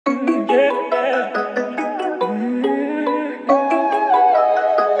What's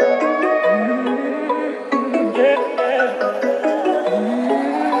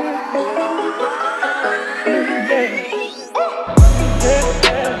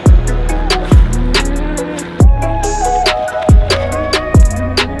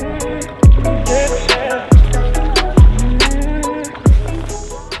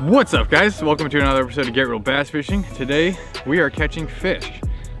up, guys? Welcome to another episode of Get Real Bass Fishing. Today we are catching fish.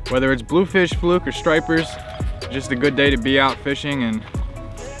 Whether it's bluefish, fluke, or stripers, just a good day to be out fishing and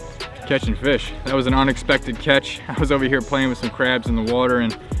catching fish. That was an unexpected catch. I was over here playing with some crabs in the water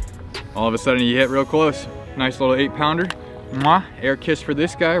and all of a sudden he hit real close. Nice little 8-pounder. Mwah. Air kiss for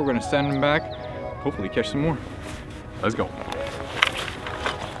this guy. We're gonna send him back. Hopefully catch some more. Let's go.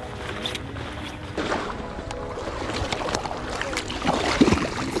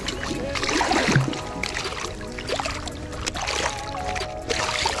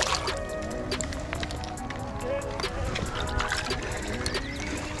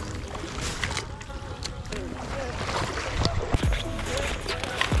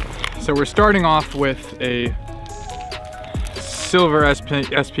 So we're starting off with a silver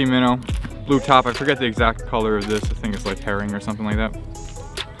SP minnow, blue top. I forget the exact color of this. I think it's like herring or something like that.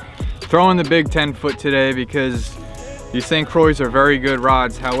 Throwing the big 10-foot today because these St. Croix are very good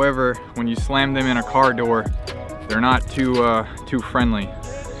rods. However, when you slam them in a car door, they're not too friendly.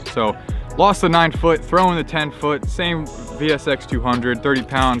 So lost the 9-foot, throwing the 10-foot, same VSX 200,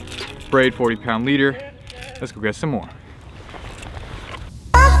 30-pound braid, 40-pound leader. Let's go get some more.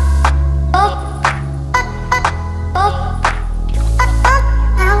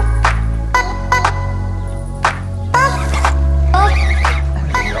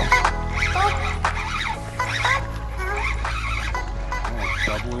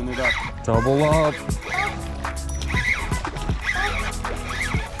 Double up.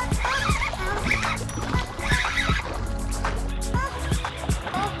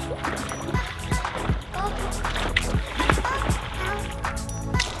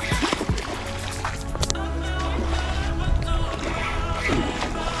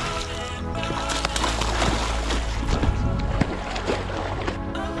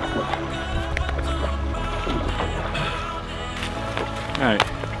 All right.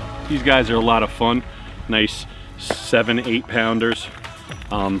 These guys are a lot of fun. Nice 7-8 pounders.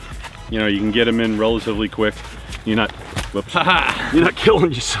 You know, you can get them in relatively quick. You're not, whoops, you're not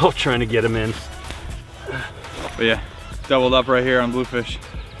killing yourself trying to get them in. But yeah, doubled up right here on bluefish.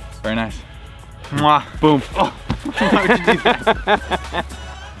 Very nice. Mwah. Boom. Oh, why would you do that?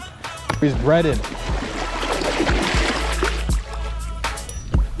 He's breaded.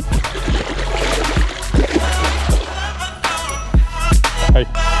 Hey.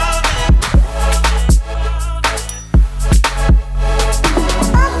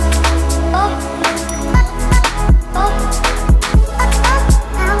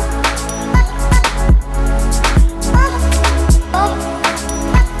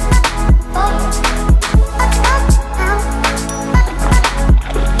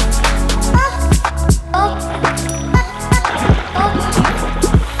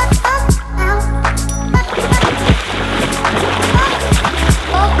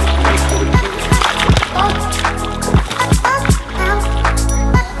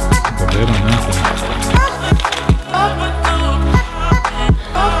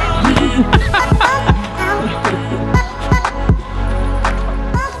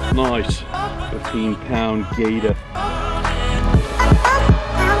 Nice 15-pound gator.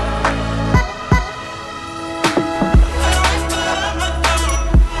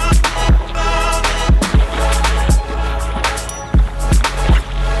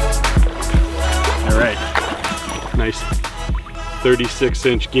 All right, nice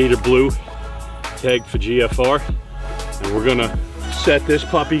 36-inch gator blue, tagged for GFR, and we're gonna set this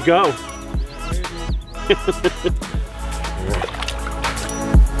puppy go.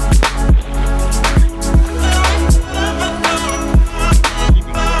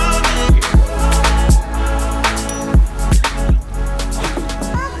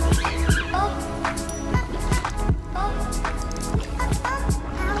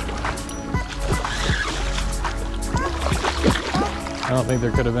 I don't think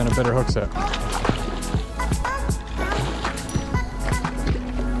there could have been a better hook set.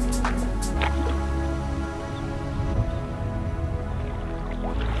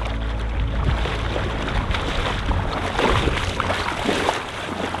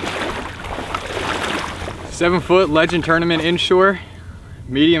 Seven-foot Legend Tournament inshore,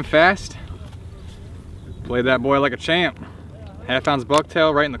 medium fast. Played that boy like a champ. Half-ounce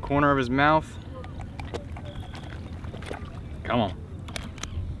bucktail right in the corner of his mouth. Come on.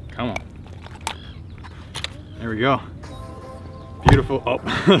 Come on. There we go. Beautiful.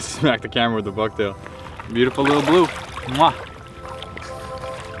 Oh, smack the camera with the bucktail. Beautiful little blue. Mwah.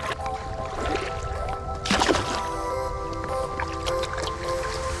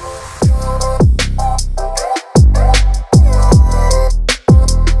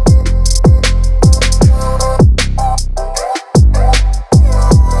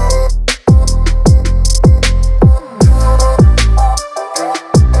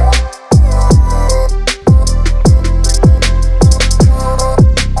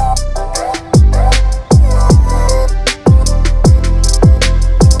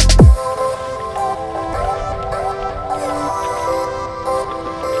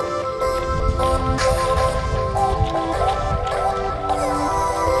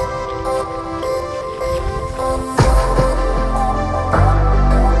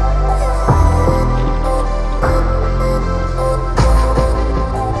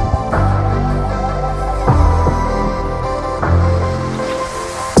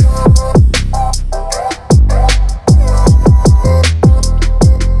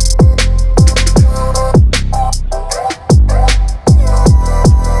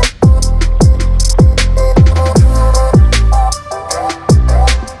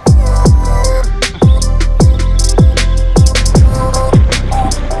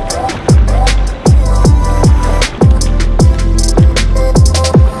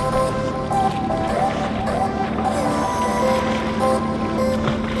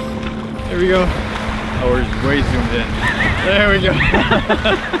 There we go. Oh, we're way zoomed in. There we go.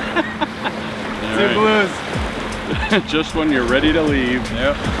 Two blues. Just when you're ready to leave.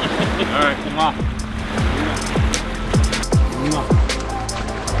 Yep. All right, come on.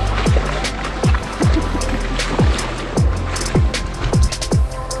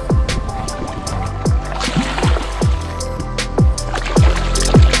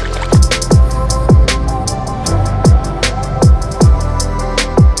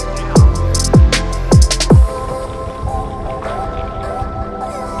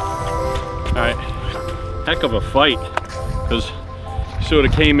 Heck of a fight, because sort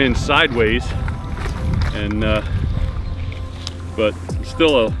of came in sideways, and but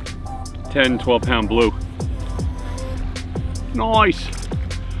still a 10-12 pound blue. Nice.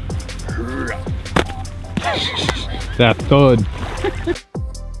 That thud.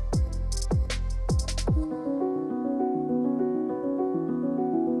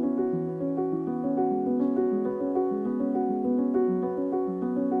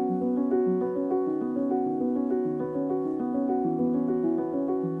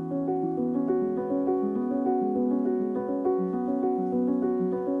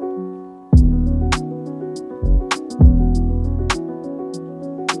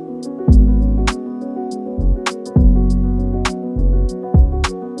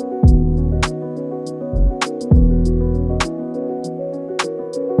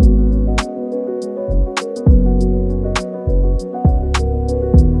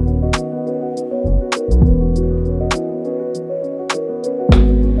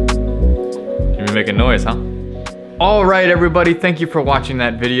 Making noise, huh? All right, everybody, thank you for watching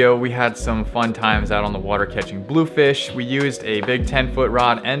that video. We had some fun times out on the water catching bluefish. We used a big 10-foot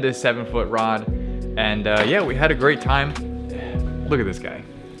rod and a 7-foot rod, and yeah, we had a great time. Look at this guy.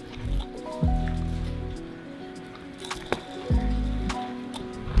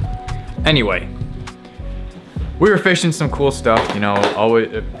 Anyway, we were fishing some cool stuff, you know.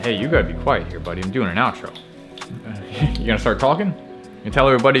 Always, hey, you gotta be quiet here, buddy. I'm doing an outro. You gonna start talking? You can tell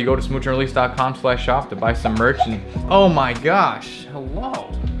everybody to go to smoochandrelease.com/shop to buy some merch, and oh my gosh, hello.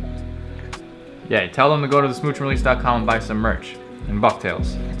 Yeah, tell them to go to the smoochandrelease.com and buy some merch and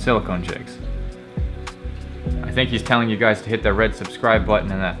bucktails and silicone jigs. I think he's telling you guys to hit that red subscribe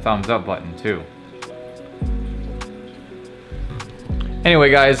button and that thumbs up button too.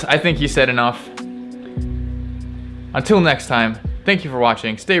 Anyway guys, I think he said enough. Until next time, thank you for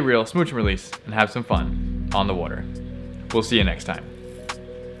watching, stay real, smooch and release, and have some fun on the water. We'll see you next time.